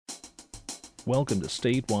Welcome to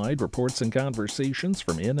Statewide Reports and Conversations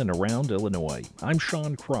from in and around Illinois. I'm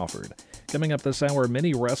Sean Crawford. Coming up this hour,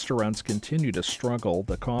 many restaurants continue to struggle.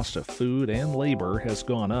 The cost of food and labor has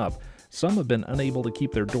gone up. Some have been unable to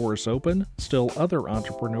keep their doors open. Still, other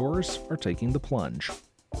entrepreneurs are taking the plunge.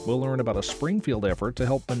 We'll learn about a Springfield effort to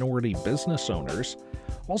help minority business owners.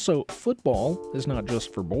 Also, football is not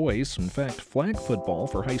just for boys. In fact, flag football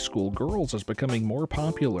for high school girls is becoming more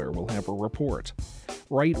popular. We'll have a report.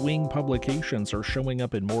 Right-wing publications are showing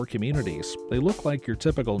up in more communities. They look like your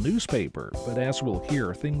typical newspaper, but as we'll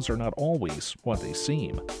hear, things are not always what they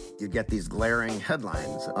seem. You get these glaring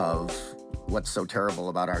headlines of what's so terrible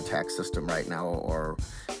about our tax system right now, or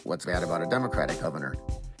what's bad about a Democratic governor.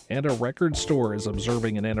 And a record store is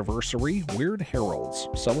observing an anniversary, Weird Heralds,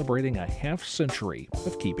 celebrating a half century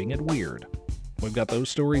of keeping it weird. We've got those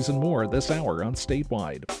stories and more this hour on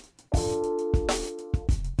Statewide.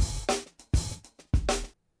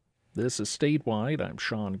 This is Statewide. I'm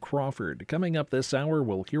Sean Crawford. Coming up this hour,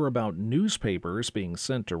 we'll hear about newspapers being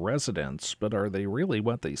sent to residents, but are they really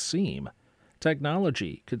what they seem?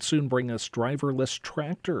 Technology could soon bring us driverless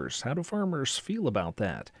tractors. How do farmers feel about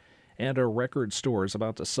that? And a record store is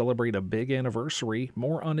about to celebrate a big anniversary.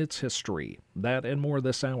 More on its history. That and more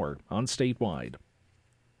this hour on Statewide.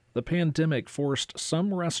 The pandemic forced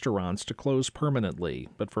some restaurants to close permanently,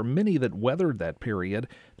 but for many that weathered that period,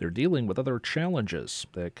 they're dealing with other challenges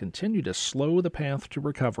that continue to slow the path to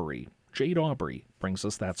recovery. Jade Aubrey brings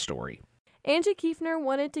us that story. Angie Kiefner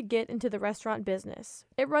wanted to get into the restaurant business.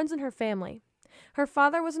 It runs in her family. Her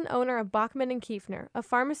father was an owner of Bachman & Kiefner, a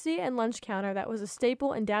pharmacy and lunch counter that was a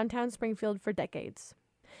staple in downtown Springfield for decades.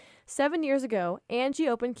 7 years ago, Angie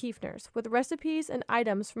opened Kiefner's with recipes and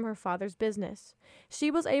items from her father's business. She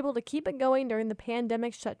was able to keep it going during the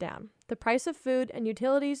pandemic shutdown. The price of food and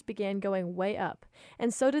utilities began going way up,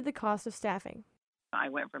 and so did the cost of staffing. I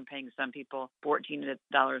went from paying some people $14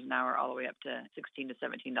 an hour all the way up to $16 to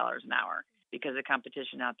 $17 an hour because the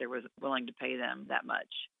competition out there was willing to pay them that much.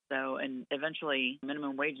 So, and eventually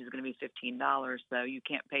minimum wage is going to be $15, so you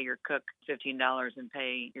can't pay your cook $15 and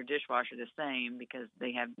pay your dishwasher the same because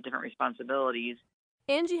they have different responsibilities.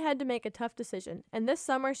 Angie had to make a tough decision, and this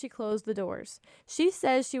summer she closed the doors. She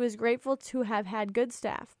says she was grateful to have had good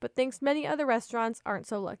staff, but thinks many other restaurants aren't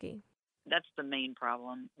so lucky. That's the main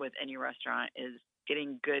problem with any restaurant is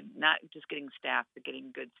getting good, not just getting staff, but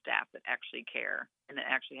getting good staff that actually care and that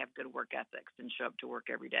actually have good work ethics and show up to work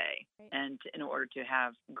every day. Right. And in order to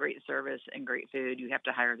have great service and great food, you have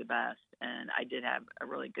to hire the best. And I did have a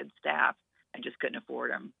really good staff. I just couldn't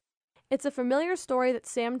afford them. It's a familiar story that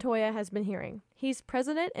Sam Toya has been hearing. He's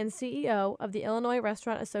president and CEO of the Illinois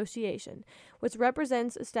Restaurant Association, which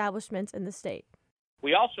represents establishments in the state.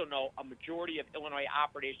 We also know a majority of Illinois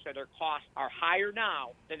operators say their costs are higher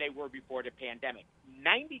now than they were before the pandemic.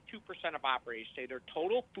 92% of operators say their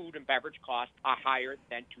total food and beverage costs are higher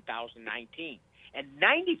than 2019. And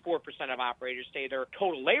 94% of operators say their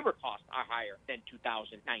total labor costs are higher than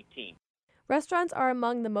 2019. Restaurants are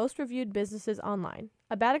among the most reviewed businesses online.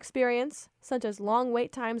 A bad experience, such as long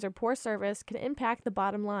wait times or poor service, can impact the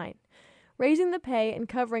bottom line. Raising the pay and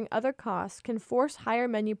covering other costs can force higher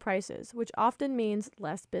menu prices, which often means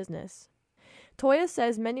less business. Toya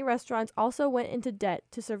says many restaurants also went into debt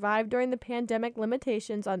to survive during the pandemic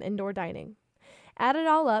limitations on indoor dining. Add it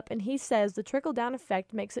all up, and he says the trickle-down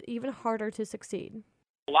effect makes it even harder to succeed.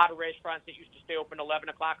 A lot of restaurants that used to stay open 11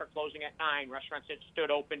 o'clock are closing at 9. Restaurants that stood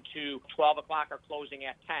open to 12 o'clock are closing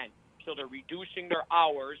at 10. So they're reducing their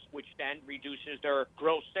hours, which then reduces their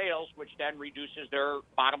gross sales, which then reduces their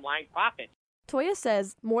bottom line profit. Toya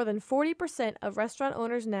says more than 40% of restaurant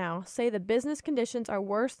owners now say the business conditions are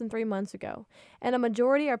worse than 3 months ago, and a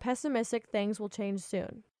majority are pessimistic things will change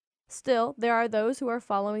soon. Still, there are those who are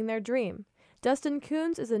following their dream. Dustin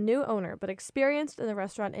Coons is a new owner but experienced in the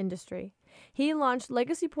restaurant industry. He launched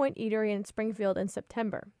Legacy Point Eatery in Springfield in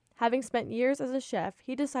September. Having spent years as a chef,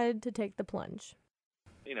 he decided to take the plunge.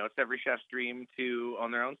 You know, it's every chef's dream to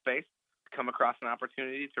own their own space, come across an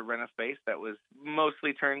opportunity to rent a space that was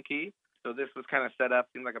mostly turnkey. So this was kind of set up,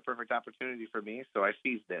 seemed like a perfect opportunity for me, so I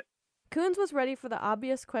seized it. Coons was ready for the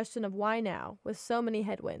obvious question of why now, with so many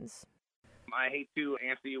headwinds. I hate to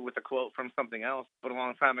answer you with a quote from something else, but a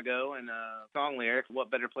long time ago in a song lyric,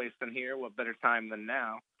 what better place than here, what better time than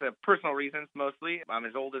now? For personal reasons, mostly. I'm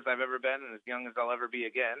as old as I've ever been and as young as I'll ever be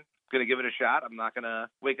again. Going to give it a shot. I'm not going to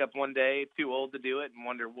wake up one day too old to do it and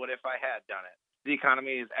wonder what if I had done it. The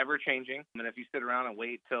economy is ever changing, and if you sit around and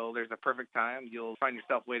wait till there's a perfect time, you'll find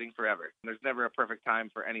yourself waiting forever. There's never a perfect time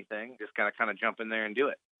for anything. Just got to kind of jump in there and do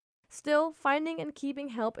it. Still, finding and keeping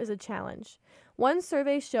help is a challenge. One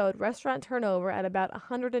survey showed restaurant turnover at about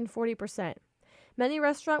 140%. Many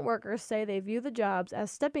restaurant workers say they view the jobs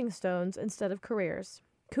as stepping stones instead of careers.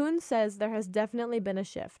 Coons says there has definitely been a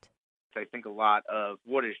shift. I think a lot of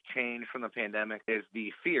what has changed from the pandemic is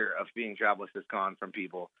the fear of being jobless has gone from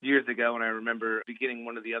people. Years ago, when I remember beginning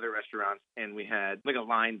one of the other restaurants, and we had like a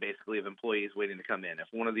line basically of employees waiting to come in. If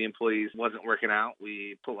one of the employees wasn't working out,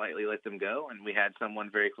 we politely let them go, and we had someone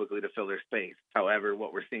very quickly to fill their space. However,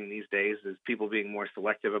 what we're seeing these days is people being more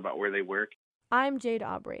selective about where they work. I'm Jade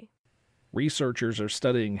Aubrey. Researchers are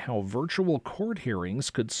studying how virtual court hearings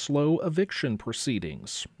could slow eviction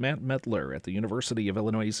proceedings. Matt Mettler at the University of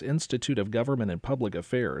Illinois Institute of Government and Public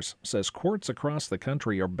Affairs says courts across the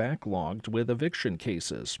country are backlogged with eviction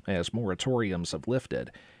cases as moratoriums have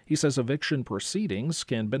lifted. He says eviction proceedings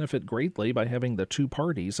can benefit greatly by having the two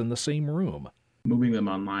parties in the same room. Moving them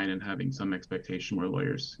online and having some expectation where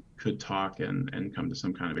lawyers could talk and come to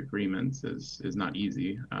some kind of agreements is not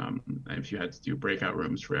easy. If you had to do breakout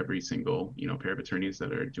rooms for every single pair of attorneys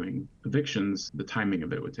that are doing evictions, the timing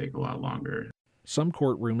of it would take a lot longer. Some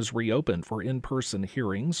courtrooms reopened for in-person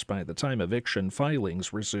hearings by the time eviction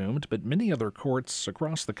filings resumed, but many other courts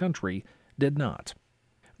across the country did not.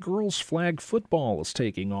 Girls flag football is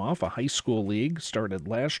taking off. A high school league started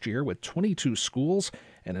last year with 22 schools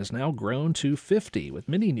and has now grown to 50, with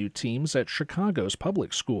many new teams at Chicago's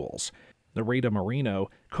public schools. Narita Marino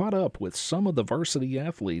caught up with some of the varsity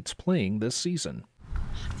athletes playing this season.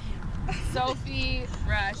 Sophie,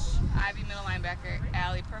 Rush, Ivy middle linebacker,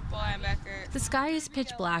 Allie purple linebacker. The sky is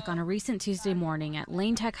pitch black on a recent Tuesday morning at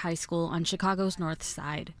Lane Tech High School on Chicago's north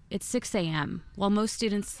side. It's 6 a.m. While most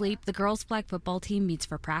students sleep, the girls' flag football team meets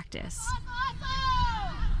for practice.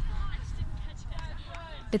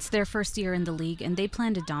 It's their first year in the league, and they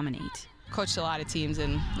plan to dominate. Coached a lot of teams,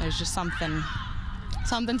 and there's just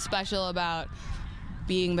something special about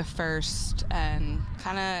being the first and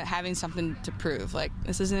kind of having something to prove. Like,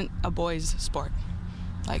 this isn't a boys' sport.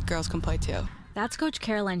 Like, girls can play too. That's Coach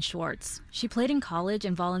Caroline Schwartz. She played in college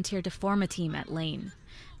and volunteered to form a team at Lane.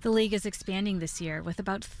 The league is expanding this year with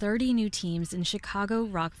about 30 new teams in Chicago,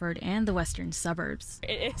 Rockford, and the western suburbs.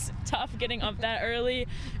 It is tough getting up that early,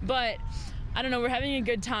 but I don't know, we're having a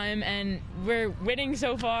good time and we're winning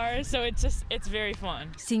so far, so it's very fun.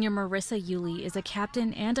 Senior Marissa Yulee is a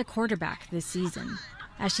captain and a quarterback this season.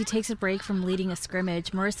 As she takes a break from leading a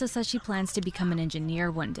scrimmage, Marissa says she plans to become an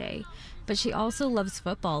engineer one day. But she also loves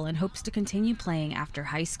football and hopes to continue playing after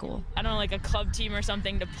high school. I don't know, like a club team or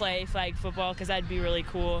something to play flag football, because that'd be really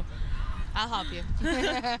cool. I'll help you.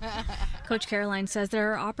 Coach Caroline says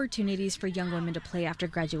there are opportunities for young women to play after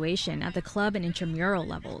graduation at the club and intramural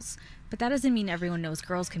levels. But that doesn't mean everyone knows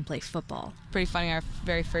girls can play football. Pretty funny, our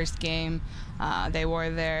very first game, they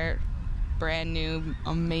wore their brand new,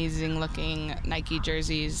 amazing looking Nike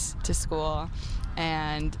jerseys to school.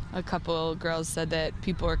 And a couple girls said that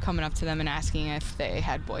people were coming up to them and asking if they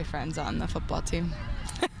had boyfriends on the football team.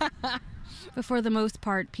 But for the most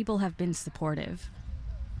part, people have been supportive.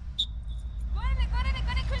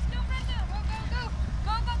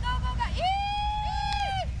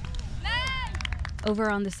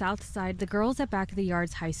 Over on the south side, the girls at Back of the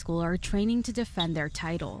Yards High School are training to defend their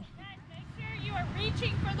title. Make sure you are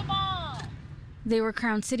reaching for the ball. They were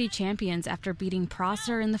crowned city champions after beating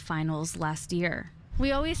Prosser in the finals last year.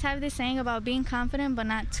 We always have this saying about being confident but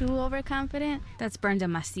not too overconfident. That's Brenda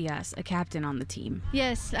Macias, a captain on the team.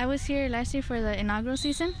 Yes, I was here last year for the inaugural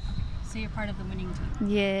season. So you're part of the winning team?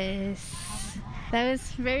 Yes. That was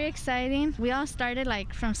very exciting. We all started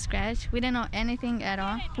from scratch. We didn't know anything at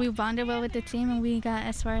all. We bonded well with the team and we got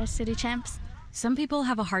as far as city champs. Some people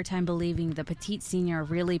have a hard time believing the petite senior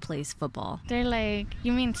really plays football. They're like,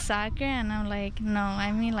 you mean soccer? And I'm like, no,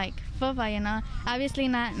 I mean football, Obviously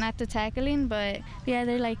not the tackling, but yeah,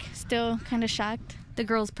 they're still kind of shocked. The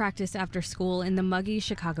girls practice after school in the muggy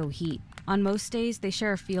Chicago heat. On most days, they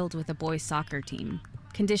share a field with a boys' soccer team.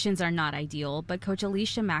 Conditions are not ideal, but Coach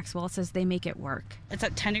Alicia Maxwell says they make it work. It's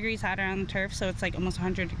 10 degrees hotter on the turf, so it's almost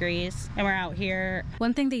 100 degrees, and we're out here.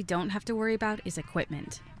 One thing they don't have to worry about is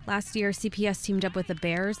equipment. Last year, CPS teamed up with the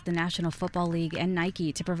Bears, the National Football League, and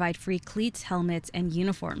Nike to provide free cleats, helmets, and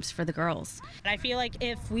uniforms for the girls. I feel like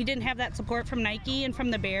if we didn't have that support from Nike and from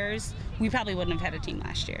the Bears, we probably wouldn't have had a team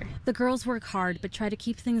last year. The girls work hard but try to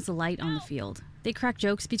keep things light on the field. They crack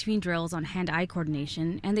jokes between drills on hand-eye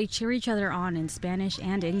coordination, and they cheer each other on in Spanish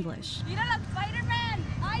and English.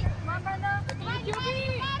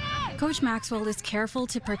 Coach Maxwell is careful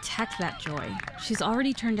to protect that joy. She's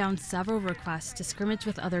already turned down several requests to scrimmage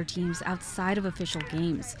with other teams outside of official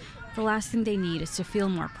games. The last thing they need is to feel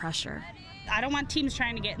more pressure. I don't want teams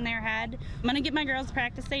trying to get in their head. I'm going to get my girls the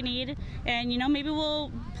practice they need, and, maybe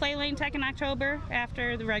we'll play Lane Tech in October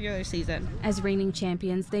after the regular season. As reigning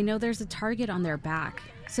champions, they know there's a target on their back,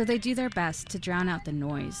 so they do their best to drown out the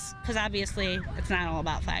noise. Because obviously, it's not all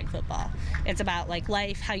about flag football. It's about,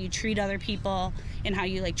 life, how you treat other people, and how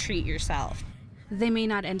you, treat yourself. They may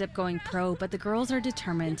not end up going pro, but the girls are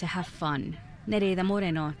determined to have fun. Nereida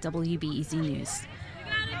Moreno, WBEZ News.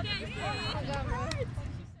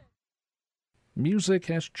 Music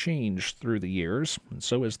has changed through the years, and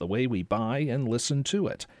so has the way we buy and listen to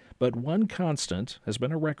it. But one constant has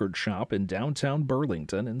been a record shop in downtown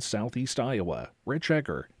Burlington in southeast Iowa. Rich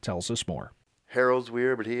Egger tells us more. Harold's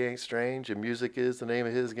weird, but he ain't strange, and music is the name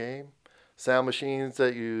of his game. Sound machines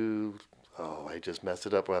that you... Oh, I just messed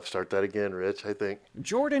it up. We'll have to start that again, Rich, I think.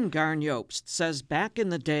 Jordan Garnjobst says back in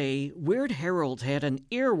the day, Weird Harold had an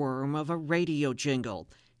earworm of a radio jingle.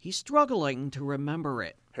 He's struggling to remember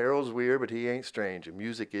it. Harold's weird, but he ain't strange, and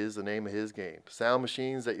music is the name of his game. Sound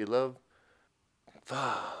machines that you love?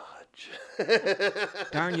 Fudge.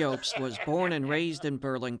 Garnjobst was born and raised in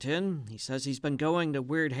Burlington. He says he's been going to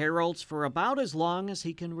Weird Harold's for about as long as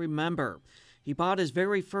he can remember. He bought his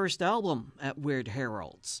very first album at Weird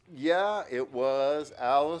Harold's. Yeah, it was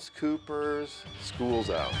Alice Cooper's School's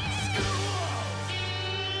Out.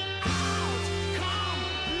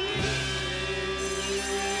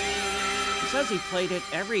 He says he played it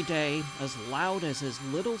every day as loud as his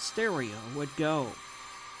little stereo would go.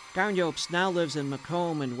 Garnjobst now lives in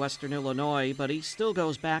Macomb in western Illinois, but he still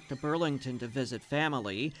goes back to Burlington to visit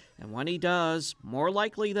family. And when he does, more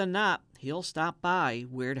likely than not, he'll stop by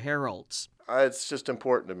Weird Harold's. It's just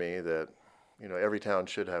important to me that, every town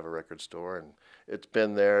should have a record store, and it's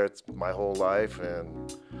been there. It's my whole life,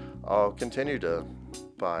 and I'll continue to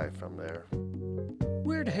buy from there.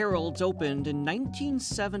 Weird Harold's opened in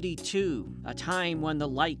 1972, a time when the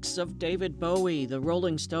likes of David Bowie, the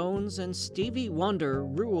Rolling Stones, and Stevie Wonder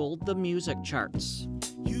ruled the music charts.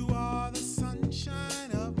 You are the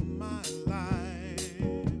sunshine of my life.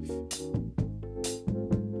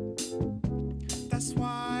 That's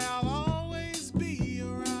why I'll always be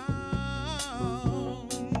around.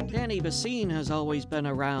 Danny Basine has always been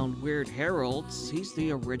around Weird Harold's. He's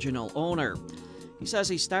the original owner. He says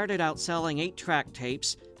he started out selling 8-track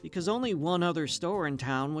tapes because only one other store in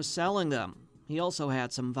town was selling them. He also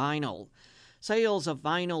had some vinyl. Sales of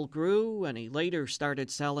vinyl grew, and he later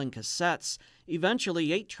started selling cassettes. Eventually,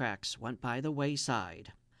 8-tracks went by the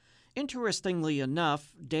wayside. Interestingly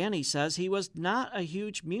enough, Danny says he was not a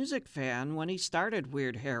huge music fan when he started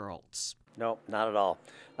Weird Harold's. No, not at all.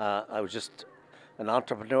 I was just an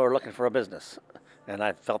entrepreneur looking for a business, and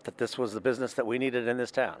I felt that this was the business that we needed in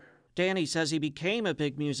this town. Danny says he became a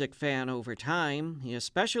big music fan over time. He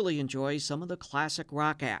especially enjoys some of the classic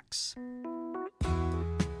rock acts.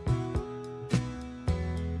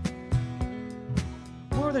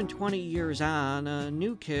 More than 20 years on, a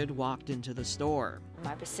new kid walked into the store.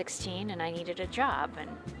 I was 16 and I needed a job, and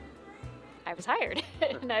I was hired,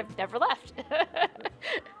 and I've never left.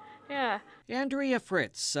 Yeah. Andrea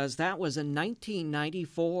Fritz says that was in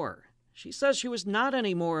 1994. She says she was not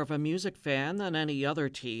any more of a music fan than any other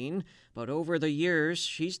teen, but over the years,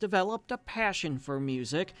 she's developed a passion for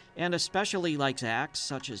music and especially likes acts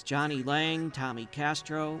such as Johnny Lang, Tommy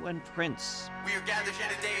Castro, and Prince. We are gathered here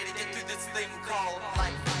today to get through this thing called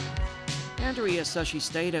life. Andrea says she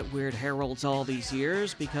stayed at Weird Harold's all these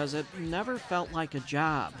years because it never felt like a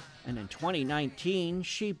job. And in 2019,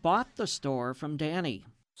 she bought the store from Danny.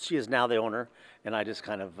 She is now the owner, and I just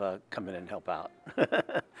kind of come in and help out.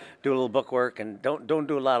 Do a little book work, and don't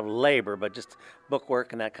do a lot of labor, but just book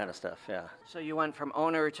work and that kind of stuff, yeah. So you went from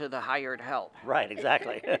owner to the hired help. Right,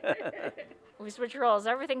 exactly. We switch roles.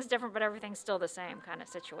 Everything's different, but everything's still the same kind of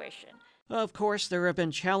situation. Of course, there have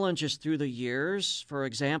been challenges through the years. For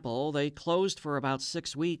example, they closed for about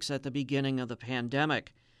 6 weeks at the beginning of the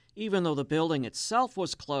pandemic. Even though the building itself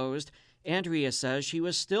was closed, Andrea says she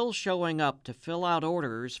was still showing up to fill out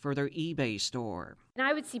orders for their eBay store. And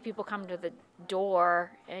I would see people come to the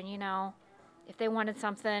door, and, if they wanted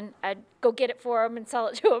something, I'd go get it for them and sell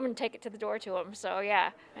it to them and take it to the door to them. So,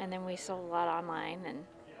 yeah. And then we sold a lot online and,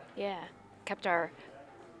 yeah, kept our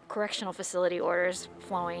correctional facility orders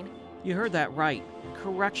flowing. You heard that right.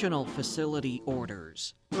 Correctional facility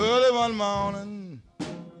orders. Early one morning,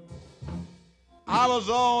 I was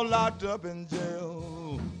all locked up in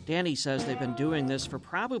jail. Danny says they've been doing this for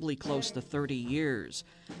probably close to 30 years.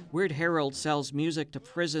 Weird Harold sells music to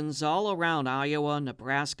prisons all around Iowa,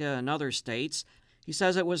 Nebraska, and other states. He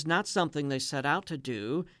says it was not something they set out to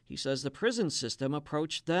do. He says the prison system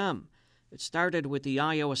approached them. It started with the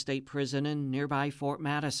Iowa State Prison in nearby Fort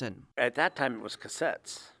Madison. At that time, it was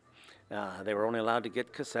cassettes. They were only allowed to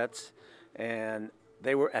get cassettes, and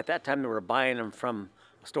at that time they were buying them from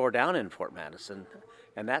a store down in Fort Madison,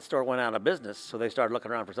 and that store went out of business, so they started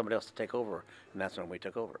looking around for somebody else to take over, and that's when we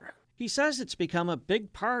took over. He says it's become a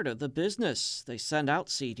big part of the business. They send out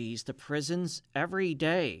CDs to prisons every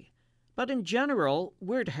day. But in general,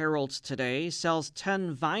 Weird Heralds today sells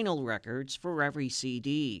 10 vinyl records for every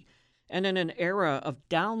CD. And in an era of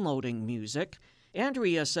downloading music,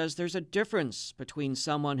 Andrea says there's a difference between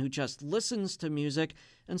someone who just listens to music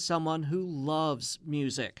and someone who loves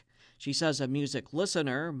music. She says a music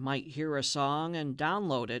listener might hear a song and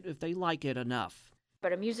download it if they like it enough.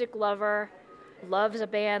 But a music lover loves a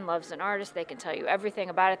band, loves an artist. They can tell you everything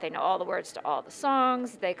about it. They know all the words to all the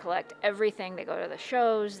songs. They collect everything. They go to the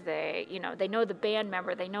shows. They know the band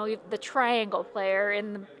member. They know the triangle player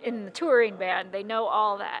in the touring band. They know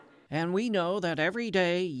all that. And we know that every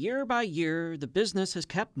day, year by year, the business has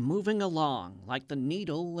kept moving along like the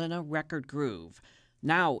needle in a record groove.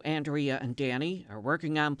 Now, Andrea and Danny are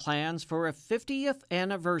working on plans for a 50th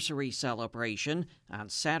anniversary celebration on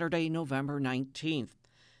Saturday, November 19th.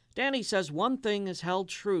 Danny says one thing has held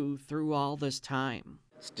true through all this time.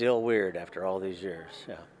 Still weird after all these years,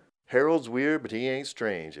 yeah. Harold's weird, but he ain't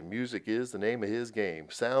strange, and music is the name of his game.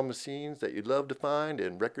 Sound machines that you'd love to find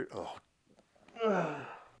and record...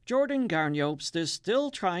 Jordan Garniopst is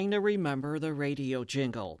still trying to remember the radio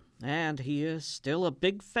jingle, and he is still a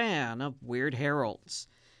big fan of Weird Heralds.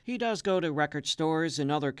 He does go to record stores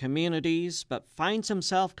in other communities, but finds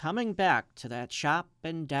himself coming back to that shop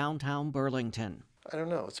in downtown Burlington. I don't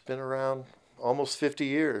know. It's been around almost 50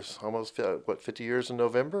 years. 50 years in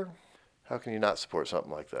November? How can you not support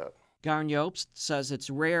something like that? Garniopst says it's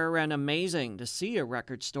rare and amazing to see a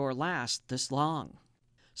record store last this long.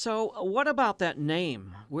 So what about that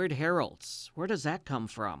name, Weird Heralds? Where does that come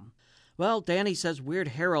from? Well, Danny says Weird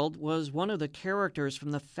Harold was one of the characters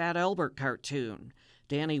from the Fat Albert cartoon.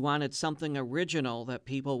 Danny wanted something original that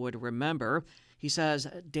people would remember. He says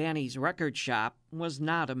Danny's record shop was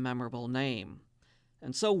not a memorable name.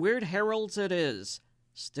 And so Weird Heralds it is.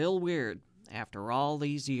 Still weird after all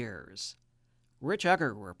these years. Rich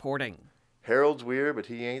Egger reporting. Harold's weird, but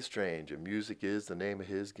he ain't strange, and music is the name of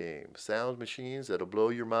his game. Sound machines that'll blow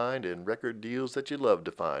your mind and record deals that you love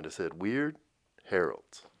to find. I said Weird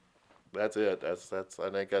Heralds. That's it. That's. I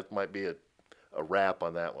think that might be a wrap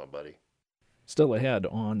on that one, buddy. Still ahead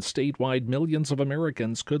on Statewide, millions of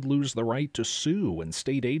Americans could lose the right to sue when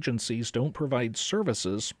state agencies don't provide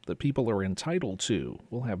services that people are entitled to.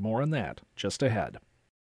 We'll have more on that just ahead.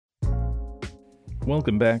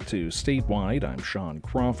 Welcome back to Statewide. I'm Sean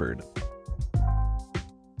Crawford.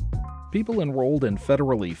 People enrolled in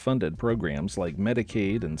federally funded programs like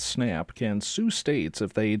Medicaid and SNAP can sue states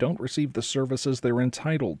if they don't receive the services they're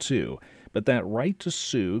entitled to. But that right to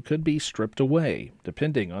sue could be stripped away,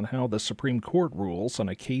 depending on how the Supreme Court rules on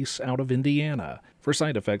a case out of Indiana. For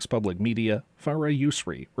Side Effects Public Media, Farah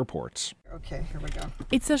Yusri reports. Okay, here we go.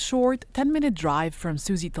 It's a short 10-minute drive from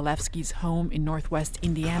Susie Talevsky's home in northwest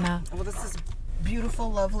Indiana. Well, this is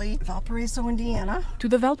beautiful, lovely Valparaiso, Indiana. To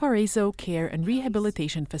the Valparaiso Care and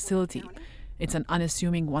Rehabilitation Facility. It's an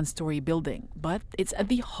unassuming one-story building, but it's at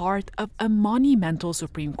the heart of a monumental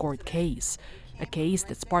Supreme Court case. A case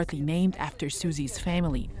that's partly named after Susie's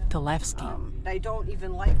family, Talevsky. I don't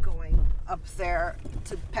even like going up there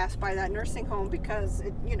to pass by that nursing home because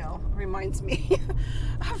it, reminds me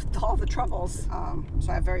of all the troubles. So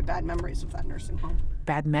I have very bad memories of that nursing home.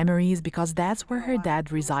 Bad memories because that's where her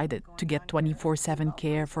dad resided to get 24/7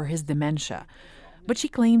 care for his dementia. But she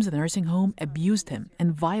claims the nursing home abused him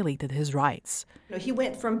and violated his rights. He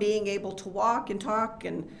went from being able to walk and talk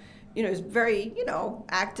and he's very,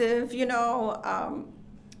 active,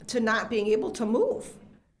 to not being able to move.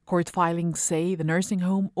 Court filings say the nursing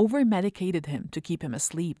home over-medicated him to keep him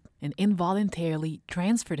asleep and involuntarily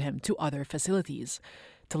transferred him to other facilities.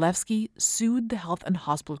 Talevsky sued the Health and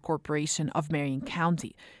Hospital Corporation of Marion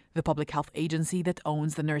County, the public health agency that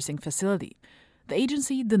owns the nursing facility. The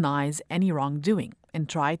agency denies any wrongdoing and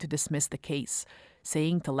tried to dismiss the case,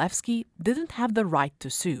 saying Talevsky didn't have the right to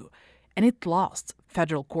sue. And it lost.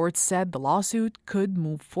 Federal courts said the lawsuit could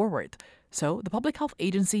move forward. So the public health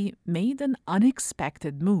agency made an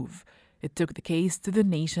unexpected move. It took the case to the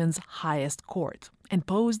nation's highest court and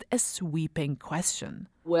posed a sweeping question.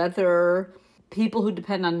 Whether people who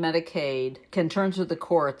depend on Medicaid can turn to the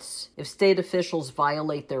courts if state officials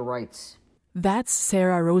violate their rights. That's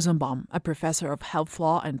Sarah Rosenbaum, a professor of health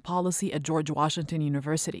law and policy at George Washington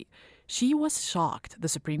University. She was shocked the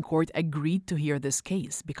Supreme Court agreed to hear this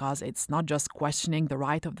case because it's not just questioning the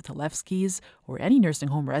right of the Talevskis or any nursing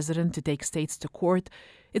home resident to take states to court,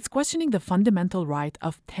 it's questioning the fundamental right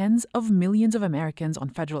of tens of millions of Americans on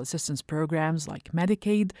federal assistance programs like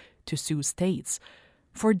Medicaid to sue states.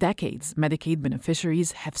 For decades, Medicaid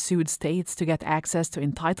beneficiaries have sued states to get access to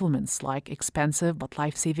entitlements like expensive but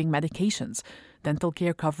life-saving medications, dental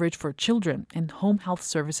care coverage for children, and home health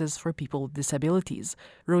services for people with disabilities.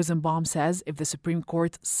 Rosenbaum says if the Supreme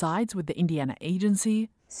Court sides with the Indiana agency,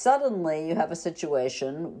 suddenly you have a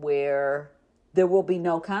situation where there will be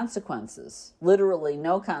no consequences, literally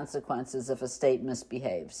no consequences if a state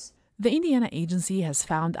misbehaves. The Indiana agency has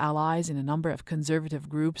found allies in a number of conservative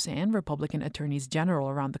groups and Republican attorneys general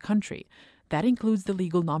around the country. That includes the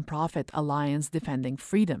legal nonprofit Alliance Defending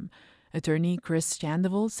Freedom. Attorney Chris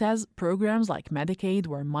Chandeville says programs like Medicaid,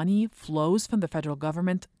 where money flows from the federal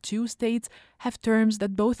government to states, have terms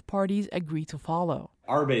that both parties agree to follow.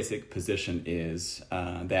 Our basic position is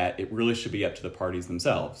that it really should be up to the parties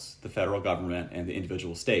themselves, the federal government and the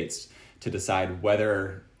individual states, to decide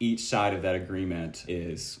whether each side of that agreement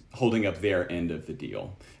is holding up their end of the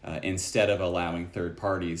deal, instead of allowing third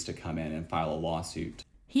parties to come in and file a lawsuit.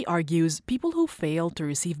 He argues people who fail to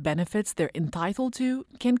receive benefits they're entitled to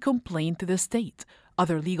can complain to the state.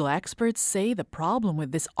 Other legal experts say the problem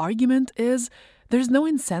with this argument is there's no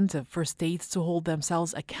incentive for states to hold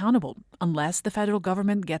themselves accountable unless the federal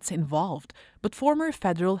government gets involved. But former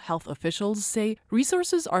federal health officials say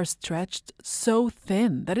resources are stretched so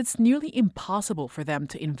thin that it's nearly impossible for them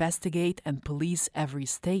to investigate and police every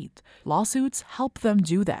state. Lawsuits help them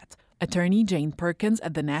do that. Attorney Jane Perkins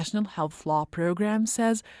at the National Health Law Program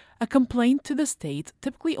says a complaint to the state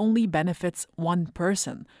typically only benefits one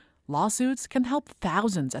person. Lawsuits can help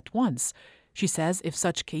thousands at once. She says if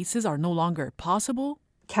such cases are no longer possible,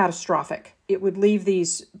 catastrophic. It would leave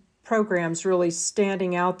these programs really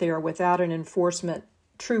standing out there without an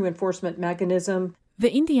true enforcement mechanism.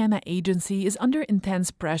 The Indiana agency is under intense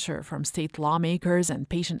pressure from state lawmakers and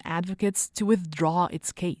patient advocates to withdraw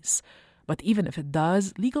its case. But even if it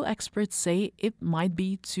does, legal experts say it might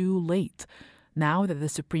be too late. Now that the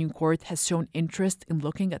Supreme Court has shown interest in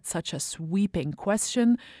looking at such a sweeping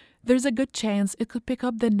question, there's a good chance it could pick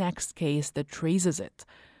up the next case that raises it.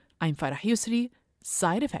 I'm Farah Yusri,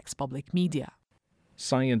 Side Effects Public Media.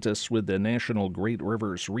 Scientists with the National Great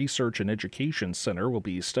Rivers Research and Education Center will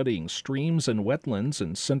be studying streams and wetlands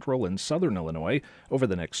in central and southern Illinois over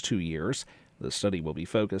the next 2 years. The study will be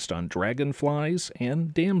focused on dragonflies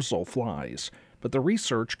and damselflies, but the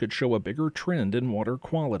research could show a bigger trend in water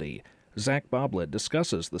quality. Zach Boblett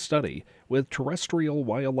discusses the study with terrestrial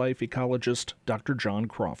wildlife ecologist Dr. John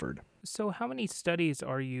Crawford. So how many studies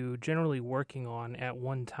are you generally working on at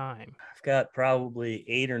one time? I've got probably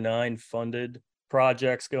 8 or 9 funded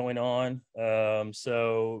projects going on.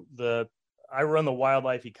 I run the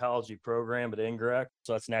wildlife ecology program at NGREC.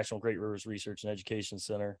 So that's National Great Rivers Research and Education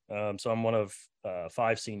Center. So I'm one of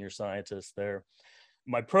 5 senior scientists there.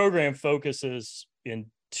 My program focuses in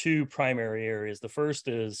 2 primary areas. The first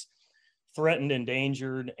is threatened,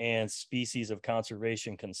 endangered, and species of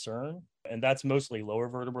conservation concern. And that's mostly lower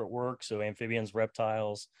vertebrate work, so amphibians,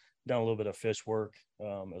 reptiles, done a little bit of fish work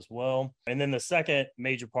as well. And then the second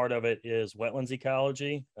major part of it is wetlands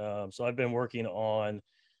ecology. So I've been working on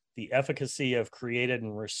the efficacy of created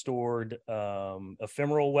and restored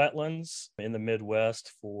ephemeral wetlands in the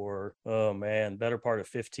Midwest for, better part of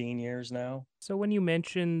 15 years now. So when you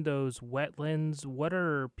mention those wetlands, what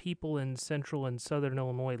are people in central and southern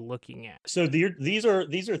Illinois looking at? So these are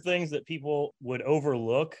things that people would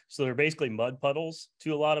overlook. So they're basically mud puddles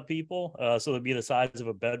to a lot of people. So they'd be the size of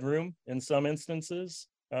a bedroom in some instances.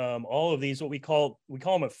 All of these, we call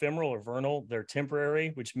them ephemeral or vernal. They're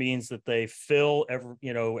temporary, which means that they fill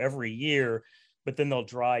every year, but then they'll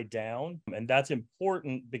dry down. And that's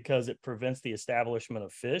important because it prevents the establishment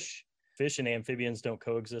of fish. Fish and amphibians don't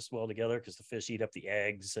coexist well together because the fish eat up the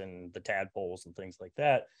eggs and the tadpoles and things like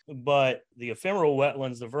that. But the ephemeral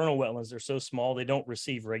wetlands, the vernal wetlands, they're so small, they don't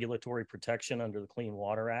receive regulatory protection under the Clean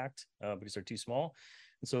Water Act because they're too small.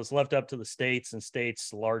 And so it's left up to the states, and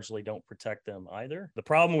states largely don't protect them either. The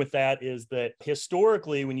problem with that is that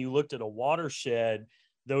historically, when you looked at a watershed,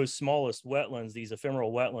 those smallest wetlands, these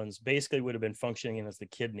ephemeral wetlands, basically would have been functioning as the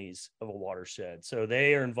kidneys of a watershed. So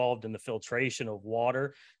they are involved in the filtration of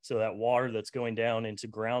water. So that water that's going down into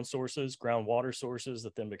groundwater sources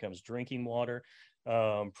that then becomes drinking water,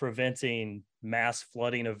 preventing mass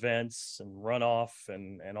flooding events and runoff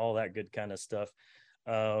and all that good kind of stuff.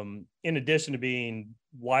 In addition to being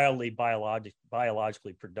wildly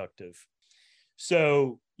biologically productive.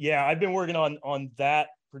 So yeah, I've been working on that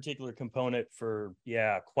particular component for,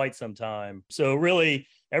 quite some time. So really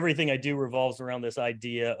everything I do revolves around this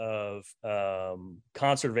idea of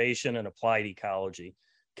conservation and applied ecology,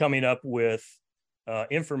 coming up with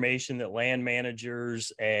information that land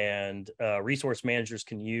managers and resource managers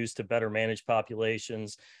can use to better manage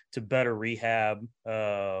populations, to better rehab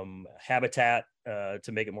habitat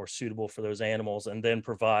to make it more suitable for those animals, and then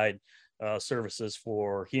provide services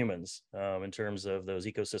for humans in terms of those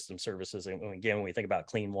ecosystem services. And again, when we think about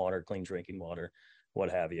clean water, clean drinking water, what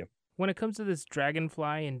have you. When it comes to this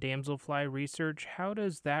dragonfly and damselfly research, how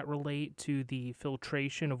does that relate to the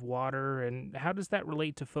filtration of water, and how does that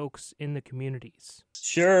relate to folks in the communities?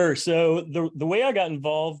 Sure. So the way I got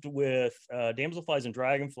involved with damselflies and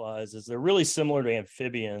dragonflies is they're really similar to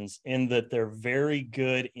amphibians in that they're very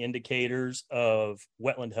good indicators of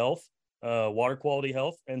wetland health, water quality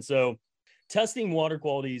health. And so testing water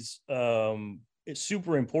qualities is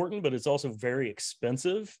super important, but it's also very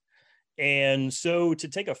expensive. And so to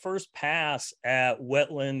take a first pass at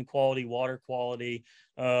wetland quality, water quality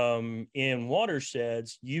in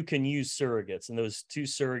watersheds, you can use surrogates. And those two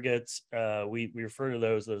surrogates, we refer to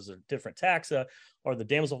those are different taxa, are the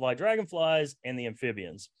damselfly dragonflies and the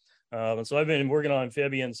amphibians. And so I've been working on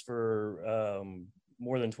amphibians for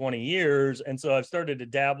more than 20 years. And so I've started to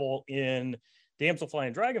dabble in damselfly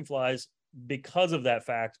and dragonflies because of that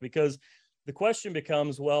fact, because the question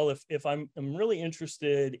becomes, well, if I'm really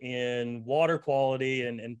interested in water quality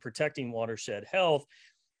and protecting watershed health,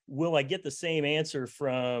 will I get the same answer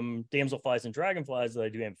from damselflies and dragonflies that I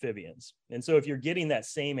do amphibians? And so if you're getting that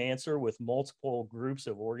same answer with multiple groups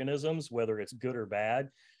of organisms, whether it's good or bad,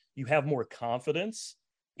 you have more confidence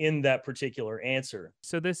in that particular answer.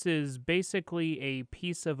 So this is basically a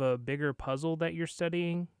piece of a bigger puzzle that you're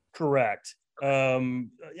studying? Correct.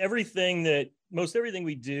 Most everything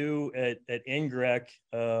we do at NGREC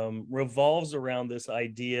revolves around this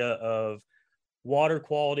idea of water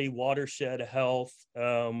quality, watershed health.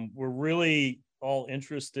 We're really all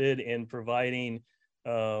interested in providing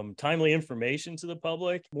timely information to the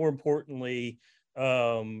public. More importantly,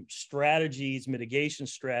 strategies, mitigation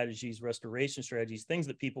strategies, restoration strategies, things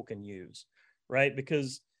that people can use, right?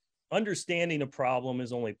 Because understanding a problem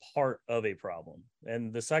is only part of a problem.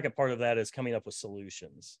 And the second part of that is coming up with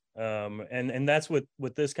solutions. And that's what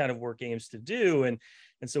this kind of work aims to do. And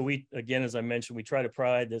so we, again, as I mentioned, we try to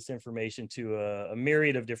provide this information to a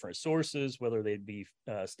myriad of different sources, whether they be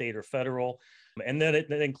state or federal. And then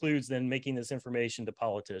that includes then making this information to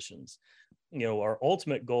politicians. You know, our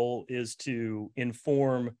ultimate goal is to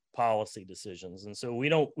inform policy decisions. And so we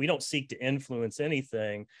don't seek to influence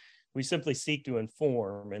anything. We simply seek to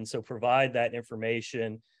inform, and so provide that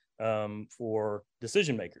information for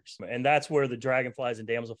decision makers. And that's where the dragonflies and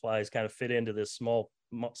damselflies kind of fit into this small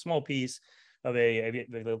piece of a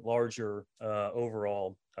larger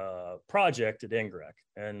overall project at NGREC.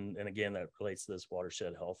 And again, that relates to this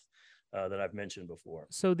watershed health that I've mentioned before.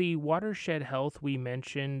 So the watershed health we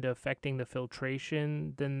mentioned affecting the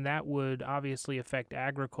filtration, then that would obviously affect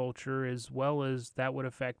agriculture, as well as that would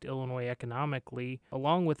affect Illinois economically,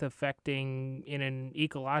 along with affecting in an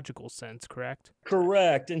ecological sense, correct?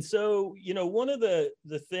 Correct. And so, you know, one of the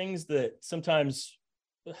things that sometimes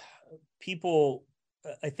people,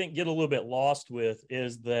 I think, get a little bit lost with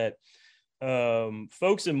is that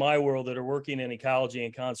folks in my world that are working in ecology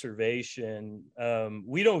and conservation,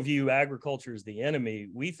 we don't view agriculture as the enemy.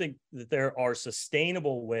 We think that there are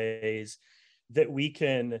sustainable ways that we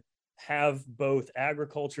can have both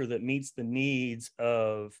agriculture that meets the needs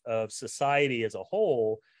of society as a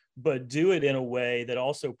whole, but do it in a way that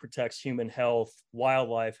also protects human health,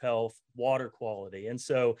 wildlife health, water quality. And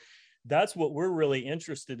so that's what we're really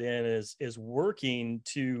interested in, is working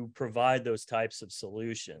to provide those types of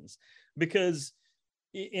solutions. Because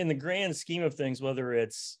in the grand scheme of things, whether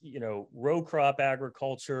it's, you know, row crop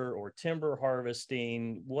agriculture or timber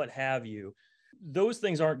harvesting, what have you, those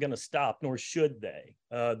things aren't going to stop, nor should they.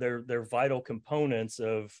 They're vital components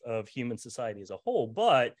of human society as a whole.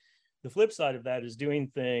 But the flip side of that is doing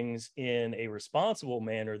things in a responsible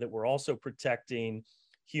manner that we're also protecting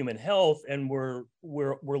human health, and we're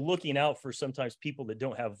looking out for sometimes people that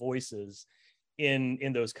don't have voices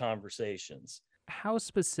in those conversations. How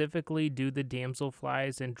specifically do the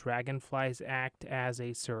damselflies and dragonflies act as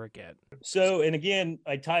a surrogate? So, and again,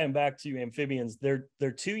 I tie them back to amphibians. They're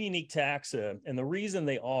two unique taxa, and the reason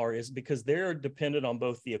they are is because they're dependent on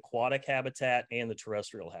both the aquatic habitat and the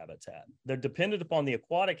terrestrial habitat. They're dependent upon the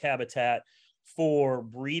aquatic habitat for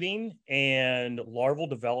breeding and larval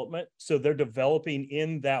development. So they're developing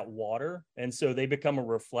in that water, and so they become a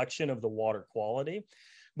reflection of the water quality.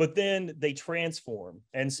 but then they transform.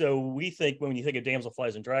 And so we think when you think of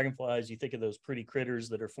damselflies and dragonflies, you think of those pretty critters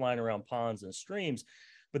that are flying around ponds and streams,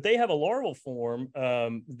 but they have a larval form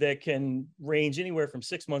that can range anywhere from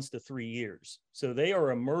 6 months to 3 years. So they are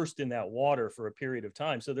immersed in that water for a period of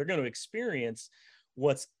time. So they're going to experience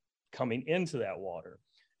what's coming into that water.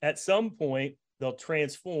 At some point, they'll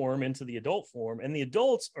transform into the adult form, and the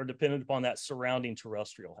adults are dependent upon that surrounding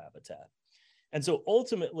terrestrial habitat. And so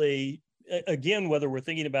ultimately, again, whether we're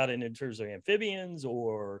thinking about it in terms of amphibians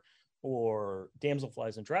or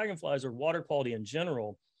damselflies and dragonflies or water quality in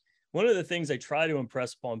general, one of the things I try to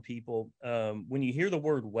impress upon people, when you hear the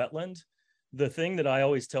word wetland, the thing that I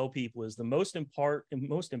always tell people is the most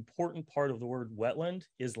important part of the word wetland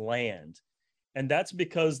is land. And that's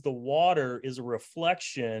because the water is a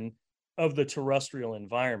reflection of the terrestrial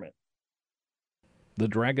environment. The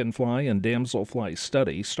dragonfly and damselfly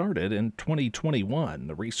study started in 2021.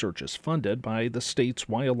 The research is funded by the state's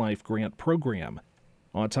Wildlife Grant Program.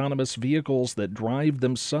 Autonomous vehicles that drive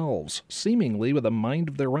themselves, seemingly with a mind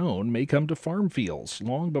of their own, may come to farm fields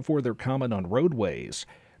long before they're common on roadways.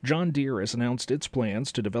 John Deere has announced its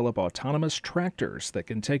plans to develop autonomous tractors that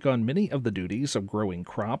can take on many of the duties of growing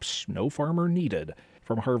crops no farmer needed.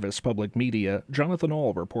 From Harvest Public Media, Jonathan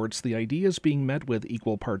Aul reports the idea is being met with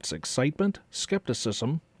equal parts excitement,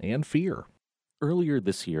 skepticism, and fear. Earlier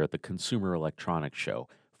this year at the Consumer Electronics Show,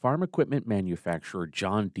 farm equipment manufacturer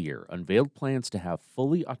John Deere unveiled plans to have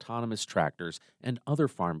fully autonomous tractors and other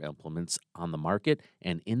farm implements on the market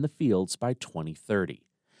and in the fields by 2030.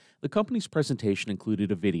 The company's presentation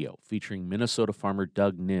included a video featuring Minnesota farmer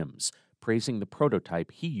Doug Nims praising the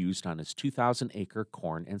prototype he used on his 2,000-acre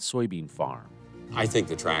corn and soybean farm. I think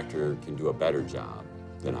the tractor can do a better job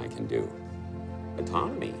than I can do.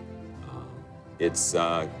 Autonomy, it's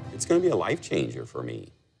going to be a life changer for me.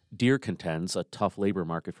 Deere contends a tough labor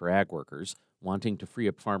market for ag workers, wanting to free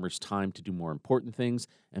up farmers' time to do more important things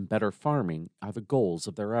and better farming are the goals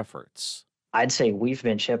of their efforts. I'd say we've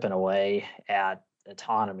been chipping away at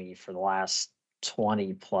autonomy for the last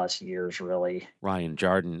 20 plus years, really. Ryan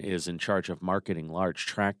Jardin is in charge of marketing large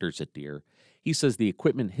tractors at Deere. He says the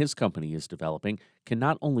equipment his company is developing can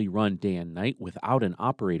not only run day and night without an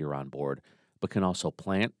operator on board, but can also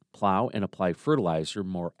plant, plow, and apply fertilizer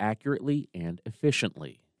more accurately and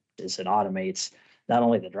efficiently. It automates not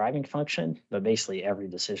only the driving function, but basically every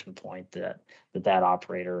decision point that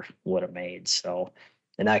operator would have made. So,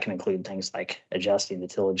 and that can include things like adjusting the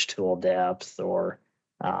tillage tool depth or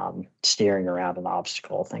steering around an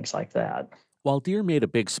obstacle, things like that. While Deere made a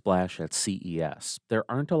big splash at CES, there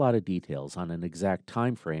aren't a lot of details on an exact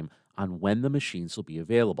time frame on when the machines will be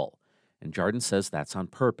available, and Jardin says that's on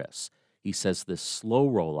purpose. He says this slow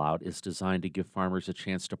rollout is designed to give farmers a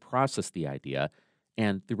chance to process the idea,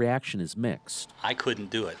 and the reaction is mixed. I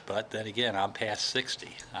couldn't do it, but then again, I'm past 60.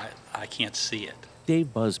 I can't see it.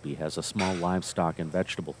 Dave Busby has a small livestock and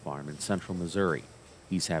vegetable farm in central Missouri.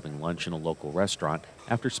 He's having lunch in a local restaurant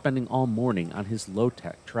after spending all morning on his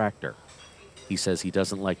low-tech tractor. He says he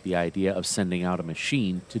doesn't like the idea of sending out a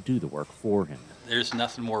machine to do the work for him. There's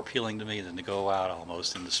nothing more appealing to me than to go out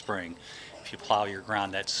almost in the spring. If you plow your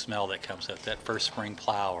ground, that smell that comes up, that first spring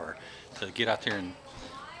plow, or to get out there and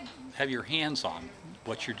have your hands on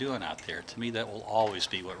what you're doing out there. To me, that will always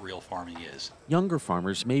be what real farming is. Younger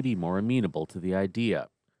farmers may be more amenable to the idea.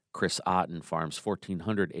 Chris Otten farms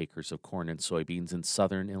 1,400 acres of corn and soybeans in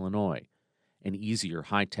southern Illinois. An easier,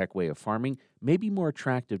 high-tech way of farming may be more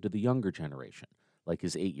attractive to the younger generation, like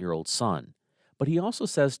his 8-year-old son. But he also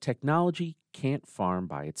says technology can't farm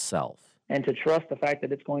by itself. And to trust the fact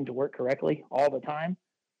that it's going to work correctly all the time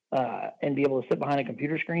and be able to sit behind a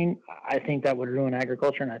computer screen, I think that would ruin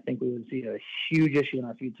agriculture, and I think we would see a huge issue in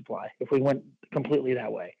our food supply if we went completely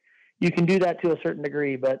that way. You can do that to a certain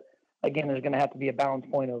degree, but again, there's going to have to be a balance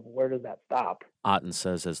point of where does that stop. Otten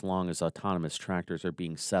says as long as autonomous tractors are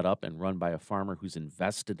being set up and run by a farmer who's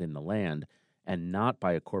invested in the land and not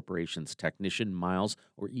by a corporation's technician miles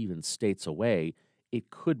or even states away, it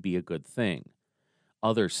could be a good thing.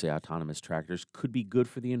 Others say autonomous tractors could be good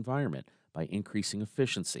for the environment by increasing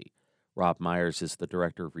efficiency. Rob Myers is the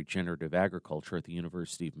director of regenerative agriculture at the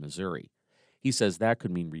University of Missouri. He says that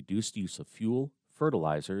could mean reduced use of fuel,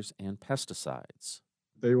 fertilizers, and pesticides.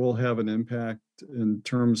 They will have an impact in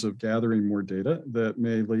terms of gathering more data that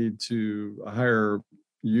may lead to a higher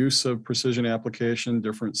use of precision application,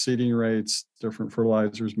 different seeding rates, different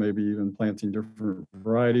fertilizers, maybe even planting different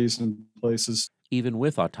varieties in places. Even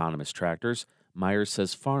with autonomous tractors, Myers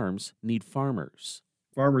says farms need farmers.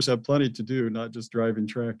 Farmers have plenty to do, not just driving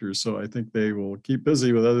tractors, so I think they will keep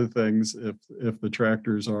busy with other things if the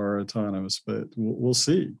tractors are autonomous, but we'll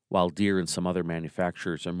see. While Deere and some other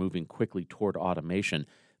manufacturers are moving quickly toward automation,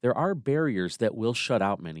 there are barriers that will shut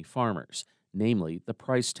out many farmers, namely the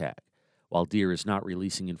price tag. While Deere is not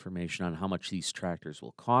releasing information on how much these tractors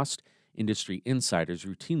will cost, industry insiders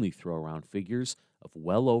routinely throw around figures of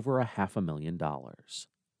well over $500,000.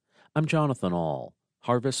 I'm Jonathan Ahl,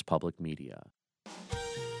 Harvest Public Media.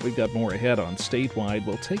 We've got more ahead on Statewide.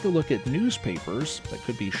 We'll take a look at newspapers that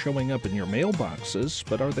could be showing up in your mailboxes,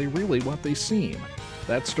 but are they really what they seem?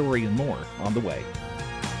 That story and more on the way.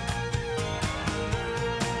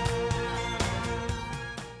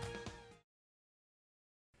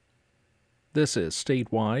 This is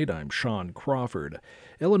Statewide. I'm Sean Crawford.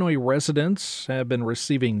 Illinois residents have been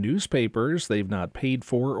receiving newspapers they've not paid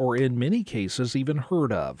for or in many cases even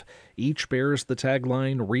heard of. Each bears the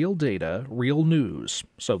tagline, "Real data, real news,"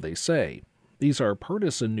 so they say. These are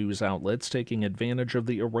partisan news outlets taking advantage of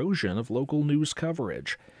the erosion of local news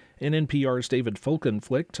coverage. And NPR's David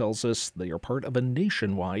Folkenflik tells us they are part of a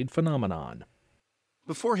nationwide phenomenon.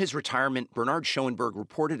 Before his retirement, Bernard Schoenberg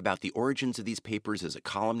reported about the origins of these papers as a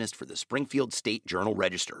columnist for the Springfield State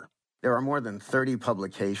Journal-Register. There are more than 30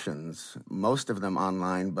 publications, most of them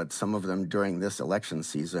online, but some of them during this election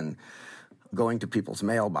season, going to people's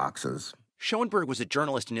mailboxes. Schoenberg was a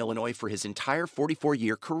journalist in Illinois for his entire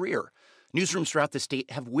 44-year career. Newsrooms throughout the state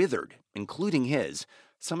have withered, including his.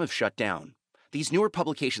 Some have shut down. These newer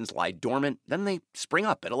publications lie dormant, then they spring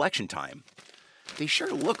up at election time. They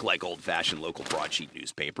sure look like old-fashioned local broadsheet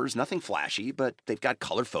newspapers, nothing flashy, but they've got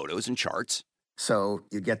color photos and charts. So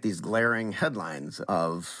you get these glaring headlines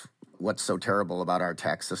of what's so terrible about our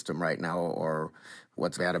tax system right now or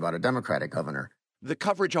what's bad about a Democratic governor. The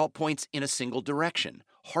coverage all points in a single direction,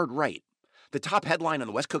 hard right. The top headline on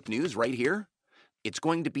the West Cook News right here, it's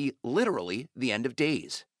going to be literally the end of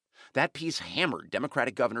days. That piece hammered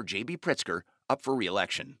Democratic Governor J.B. Pritzker up for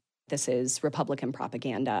re-election. This is Republican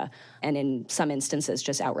propaganda, and in some instances,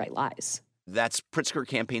 just outright lies. That's Pritzker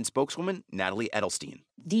campaign spokeswoman Natalie Edelstein.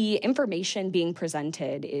 The information being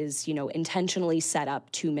presented is, intentionally set up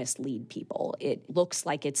to mislead people. It looks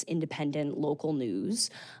like it's independent local news,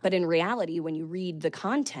 but in reality, when you read the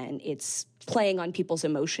content, it's playing on people's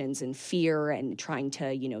emotions and fear and trying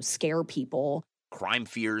to, scare people. Crime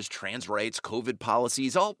fears, trans rights, COVID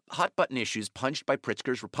policies, all hot-button issues punched by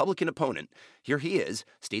Pritzker's Republican opponent. Here he is,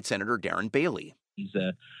 State Senator Darren Bailey. These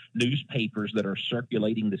newspapers that are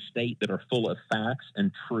circulating the state that are full of facts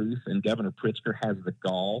and truth, and Governor Pritzker has the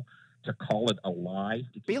gall to call it a lie.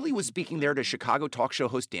 Bailey was speaking there to Chicago talk show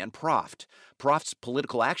host Dan Proft. Proft's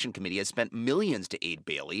Political Action Committee has spent millions to aid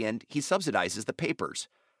Bailey, and he subsidizes the papers.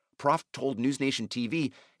 Proft told News Nation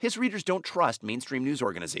TV his readers don't trust mainstream news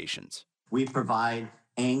organizations. We provide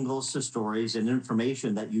angles to stories and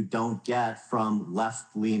information that you don't get from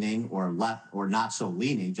left-leaning or not so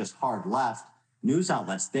leaning, just hard left news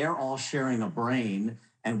outlets. They're all sharing a brain,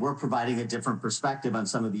 and we're providing a different perspective on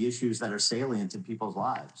some of the issues that are salient in people's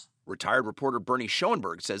lives. Retired reporter Bernie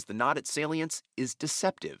Schoenberg says the nod at salience is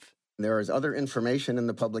deceptive. There is other information in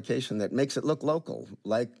the publication that makes it look local,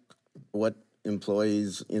 like what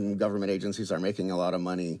employees in government agencies are making a lot of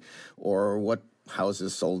money, or what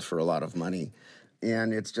houses sold for a lot of money.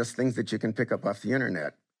 And it's just things that you can pick up off the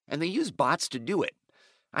internet. And they use bots to do it.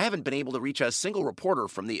 I haven't been able to reach a single reporter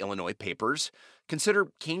from the Illinois papers. Consider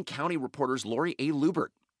Kane County reporters Lori A. Lubert.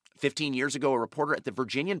 15 years ago, a reporter at the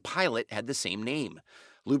Virginian Pilot had the same name.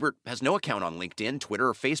 Lubert has no account on LinkedIn, Twitter,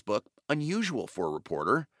 or Facebook. Unusual for a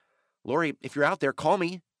reporter. Lori, if you're out there, call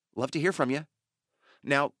me. Love to hear from you.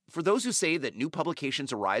 Now, for those who say that new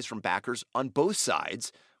publications arise from backers on both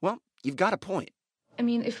sides, well, you've got a point. I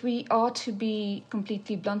mean, if we are to be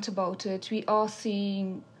completely blunt about it, we are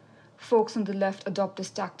seeing folks on the left adopt this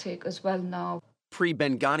tactic as well now. Pri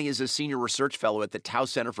Bengani is a senior research fellow at the Tau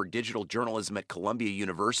Center for Digital Journalism at Columbia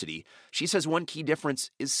University. She says one key difference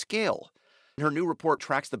is scale. Her new report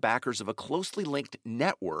tracks the backers of a closely linked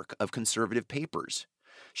network of conservative papers.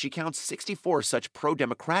 She counts 64 such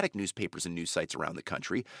pro-democratic newspapers and news sites around the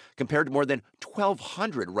country, compared to more than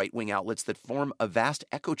 1,200 right-wing outlets that form a vast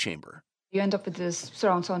echo chamber. You end up with this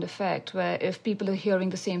surround sound effect where if people are hearing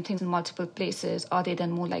the same things in multiple places, are they then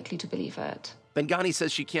more likely to believe it? Bengani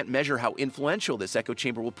says she can't measure how influential this echo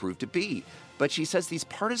chamber will prove to be, but she says these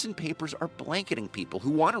partisan papers are blanketing people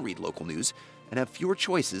who want to read local news and have fewer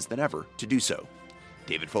choices than ever to do so.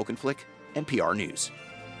 David Folkenflik, NPR News.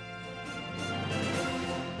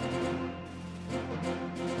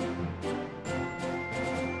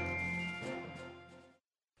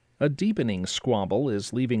 A deepening squabble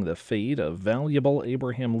is leaving the fate of valuable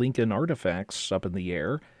Abraham Lincoln artifacts up in the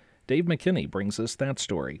air. Dave McKinney brings us that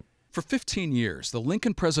story. For 15 years, the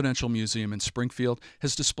Lincoln Presidential Museum in Springfield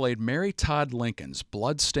has displayed Mary Todd Lincoln's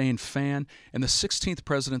blood-stained fan and the 16th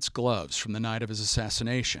president's gloves from the night of his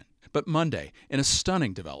assassination. But Monday, in a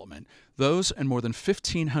stunning development, those and more than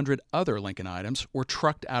 1,500 other Lincoln items were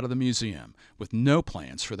trucked out of the museum, with no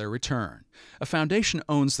plans for their return. A foundation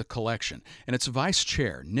owns the collection, and its vice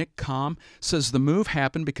chair, Nick Kalm, says the move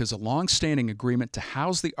happened because a long-standing agreement to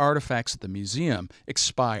house the artifacts at the museum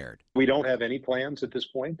expired. We don't have any plans at this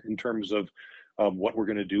point in terms of what we're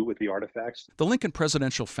going to do with the artifacts. The Lincoln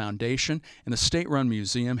Presidential Foundation and the state-run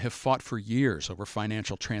museum have fought for years over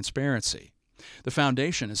financial transparency. The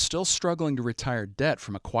foundation is still struggling to retire debt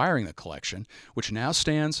from acquiring the collection, which now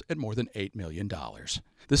stands at more than $8 million.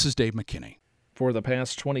 This is Dave McKinney. For the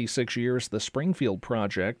past 26 years, the Springfield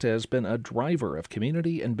Project has been a driver of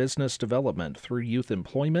community and business development through youth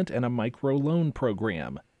employment and a microloan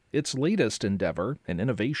program. Its latest endeavor, an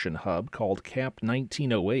innovation hub called CAP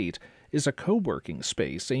 1908, is a co-working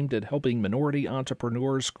space aimed at helping minority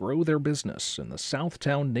entrepreneurs grow their business in the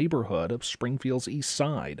Southtown neighborhood of Springfield's East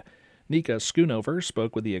Side. Nika Schoonover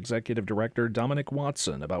spoke with the executive director Dominic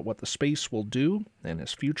Watson about what the space will do and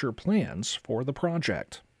his future plans for the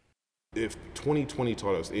project. If 2020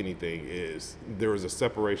 taught us anything, is there was a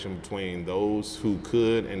separation between those who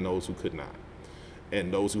could and those who could not,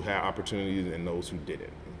 and those who had opportunities and those who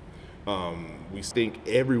didn't. We think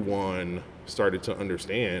everyone started to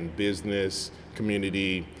understand, business,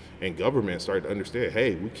 community, and government started to understand,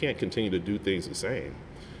 hey, we can't continue to do things the same.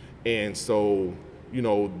 And so,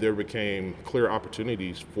 there became clear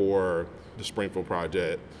opportunities for the Springfield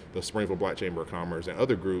Project, the Springfield Black Chamber of Commerce, and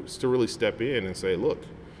other groups to really step in and say, look,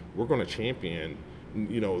 we're going to champion,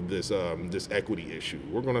 this equity issue.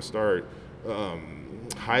 We're going to start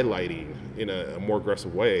highlighting in a more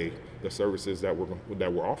aggressive way the services that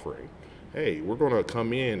we're offering. Hey, we're going to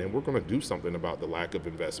come in and we're going to do something about the lack of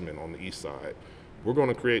investment on the East Side. We're going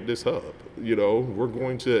to create this hub. We're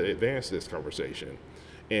going to advance this conversation.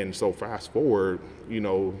 And so fast forward,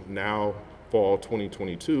 now fall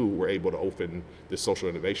 2022, we're able to open this Social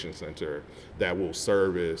Innovation Center that will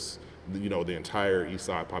service, the entire East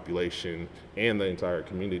Side population and the entire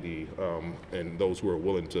community, and those who are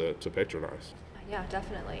willing to patronize. Yeah,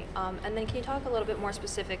 definitely. And then can you talk a little bit more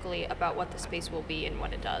specifically about what the space will be and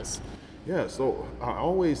what it does? Yeah, so I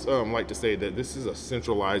always like to say that this is a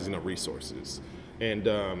centralizing of resources. And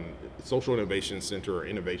Social Innovation Center or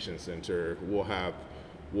Innovation Center will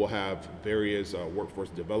have various workforce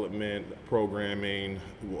development programming,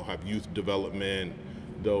 we'll have youth development,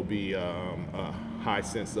 there'll be a high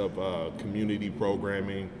sense of community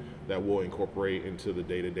programming that we'll incorporate into the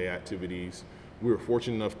day-to-day activities. We were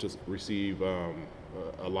fortunate enough to receive a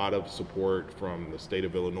lot of support from the state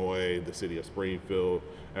of Illinois, the city of Springfield,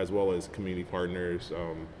 as well as community partners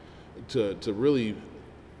to really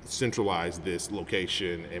centralize this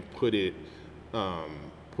location and put it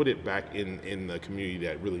back in the community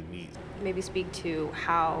that really needs it. Maybe speak to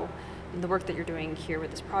how the work that you're doing here with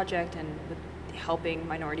this project and with helping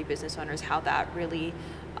minority business owners, how that really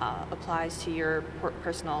applies to your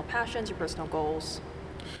personal passions, your personal goals.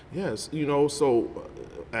 Yes, so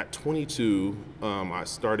at 22, I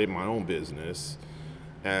started my own business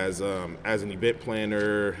as an event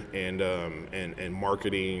planner and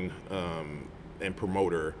marketing and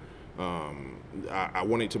promoter. I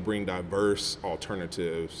wanted to bring diverse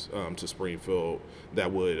alternatives to Springfield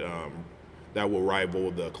that will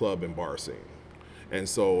rival the club and bar scene. And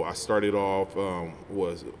so I started off,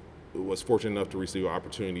 was fortunate enough to receive an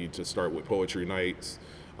opportunity to start with poetry nights.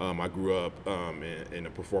 I grew up in a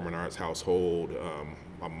performing arts household.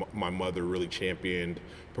 My mother really championed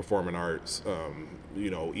performing arts,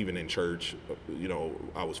 even in church.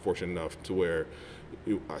 I was fortunate enough to where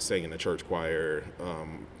I sang in the church choir.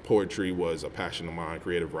 Poetry was a passion of mine,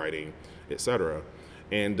 creative writing, etc.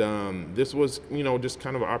 And this was, just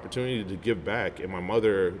kind of an opportunity to give back. And my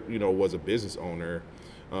mother, was a business owner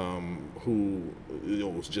who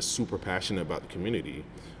was just super passionate about the community.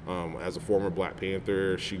 As a former Black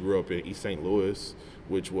Panther, she grew up in East St. Louis,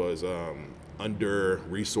 which was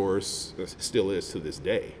under-resourced, still is to this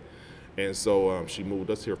day. And so she moved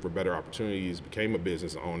us here for better opportunities, became a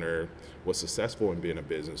business owner, was successful in being a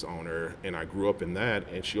business owner, and I grew up in that.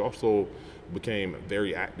 And she also became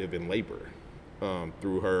very active in labor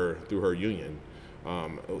through her union.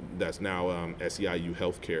 That's now SEIU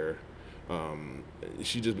Healthcare.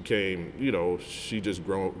 She just became, she just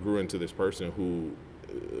grew into this person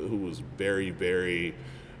who was very, very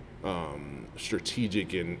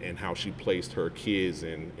strategic in how she placed her kids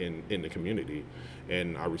in the community.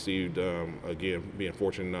 And I received, again, being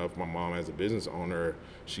fortunate enough, my mom as a business owner,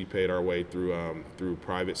 she paid our way through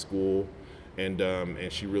private school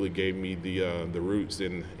And she really gave me the roots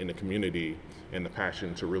in the community and the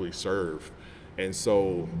passion to really serve. And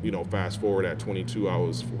so, fast forward at 22,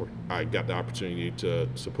 I got the opportunity to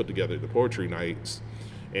put together the poetry nights,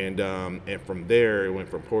 and from there it went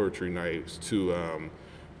from poetry nights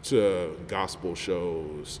to gospel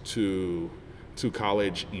shows to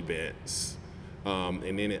college events,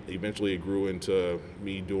 and then eventually it grew into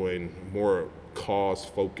me doing more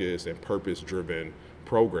cause-focused and purpose-driven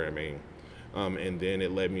programming. And then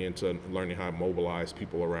it led me into learning how to mobilize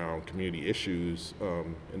people around community issues,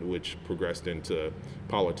 and which progressed into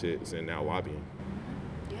politics and now lobbying.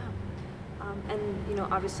 Yeah. And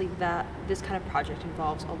obviously that this kind of project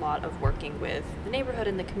involves a lot of working with the neighborhood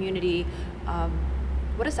and the community.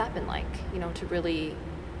 What has that been like, to really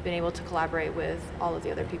been able to collaborate with all of the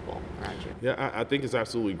other people around you? Yeah, I think it's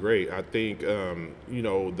absolutely great. I think,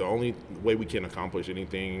 the only way we can accomplish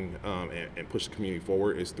anything and push the community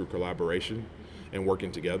forward is through collaboration and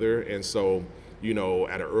working together. And so, at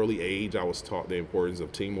an early age, I was taught the importance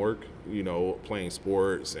of teamwork, playing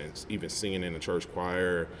sports and even singing in the church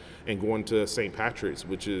choir and going to St. Patrick's,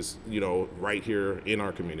 which is, right here in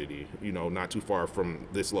our community, not too far from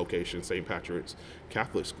this location, St. Patrick's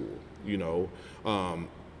Catholic School,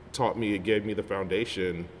 it gave me the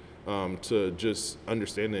foundation to just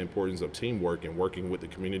understand the importance of teamwork and working with the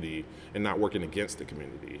community and not working against the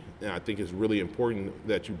community. And I think it's really important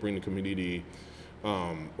that you bring the community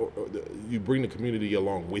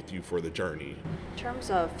along with you for the journey. In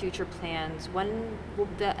terms of future plans, when will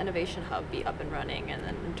the Innovation Hub be up and running? And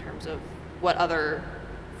then in terms of what other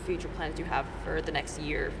future plans do you have for the next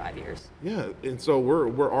year, 5 years? Yeah, and so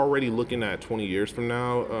we're already looking at 20 years from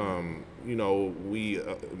now. We,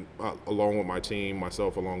 along with my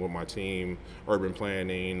team, urban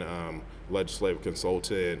planning, legislative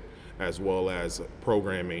consultant, as well as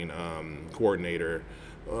programming coordinator,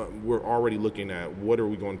 we're already looking at what are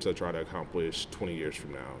we going to try to accomplish 20 years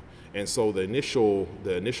from now. And so the initial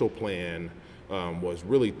plan was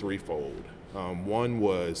really threefold. One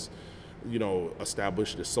was,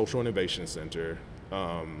 establish the Social Innovation Center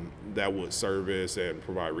that would service and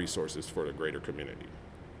provide resources for the greater community.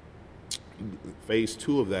 Phase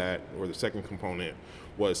 2 of that, or the second component,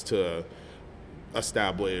 was to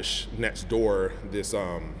establish next door this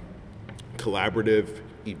collaborative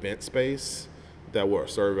event space that will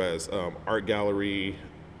serve as art gallery,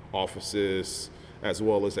 offices, as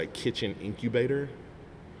well as a kitchen incubator.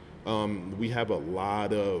 We have a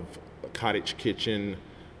lot of cottage kitchen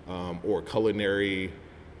or culinary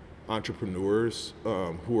entrepreneurs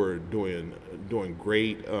who are doing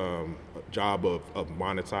great job of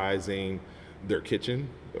monetizing their kitchen,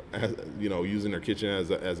 using their kitchen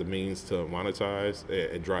as a means to monetize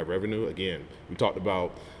and drive revenue. Again, we talked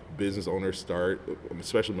about business owners start,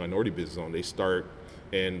 especially minority business owners, they start,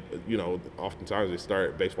 and oftentimes they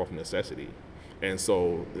start based off of necessity, and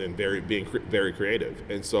so being very creative.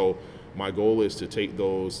 And so my goal is to take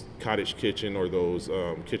those cottage kitchen or those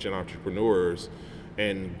kitchen entrepreneurs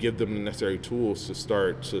and give them the necessary tools to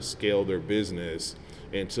start to scale their business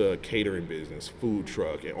into a catering business, food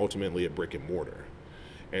truck, and ultimately a brick and mortar.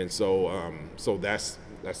 And so that's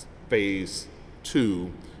phase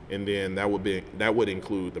 2, and then that would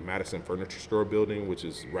include the Madison Furniture Store building, which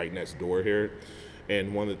is right next door here.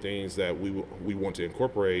 And one of the things that we want to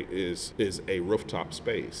incorporate is a rooftop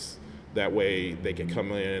space. That way they can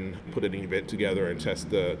come in, put an event together, and test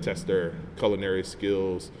their culinary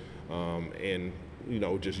skills, and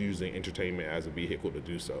just using entertainment as a vehicle to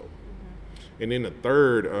do so. Mm-hmm. And then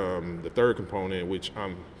the third component, which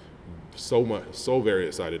I'm so very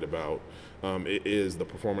excited about, it is the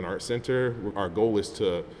Performing Arts Center. Our goal is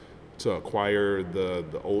to acquire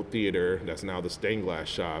the old theater that's now the Stained Glass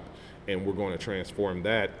Shop, and we're going to transform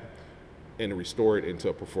that and restore it into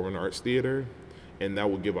a performing arts theater. And that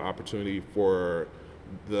will give an opportunity for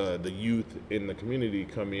the youth in the community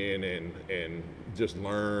come in and just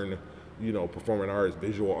learn, performing arts,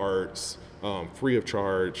 visual arts, free of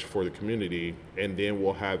charge for the community. And then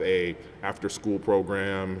we'll have a after-school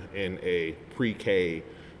program and a pre-K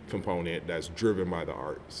component that's driven by the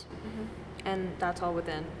arts. Mm-hmm. And that's all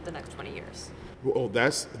within the next 20 years? Well,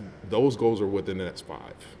 those goals are within the next 5.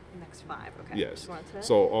 Next 5, okay. Yes.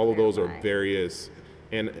 So all of those are various.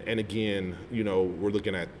 And again, we're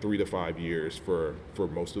looking at 3 to 5 years for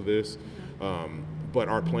most of this, but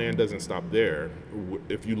our plan doesn't stop there.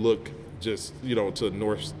 If you look just to the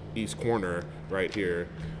northeast corner right here,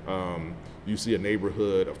 you see a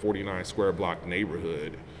neighborhood, a 49 square block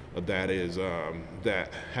neighborhood that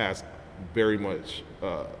has very much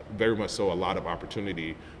so a lot of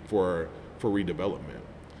opportunity for redevelopment.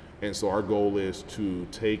 And so our goal is to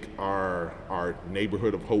take our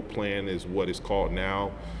Neighborhood of Hope plan is what it's called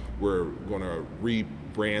now. We're going to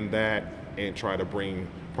rebrand that and try to bring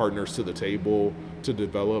partners to the table to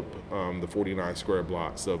develop the 49 square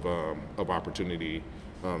blocks of opportunity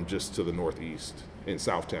just to the northeast in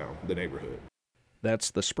Southtown, the neighborhood.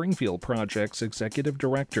 That's the Springfield Project's Executive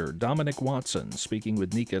Director, Dominic Watson, speaking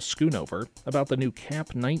with Nika Schoonover about the new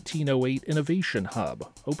CAP 1908 Innovation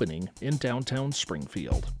Hub opening in downtown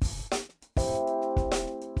Springfield.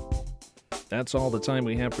 That's all the time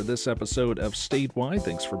we have for this episode of Statewide.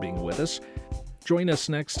 Thanks for being with us. Join us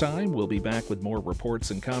next time. We'll be back with more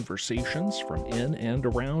reports and conversations from in and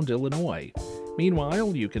around Illinois.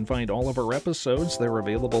 Meanwhile, you can find all of our episodes. They're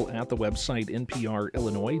available at the website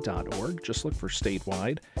nprillinois.org. Just look for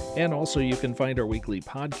Statewide. And also you can find our weekly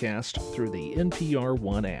podcast through the NPR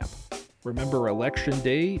One app. Remember, Election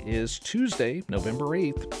Day is Tuesday, November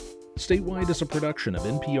 8th. Statewide is a production of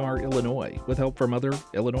NPR Illinois with help from other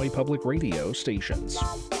Illinois public radio stations.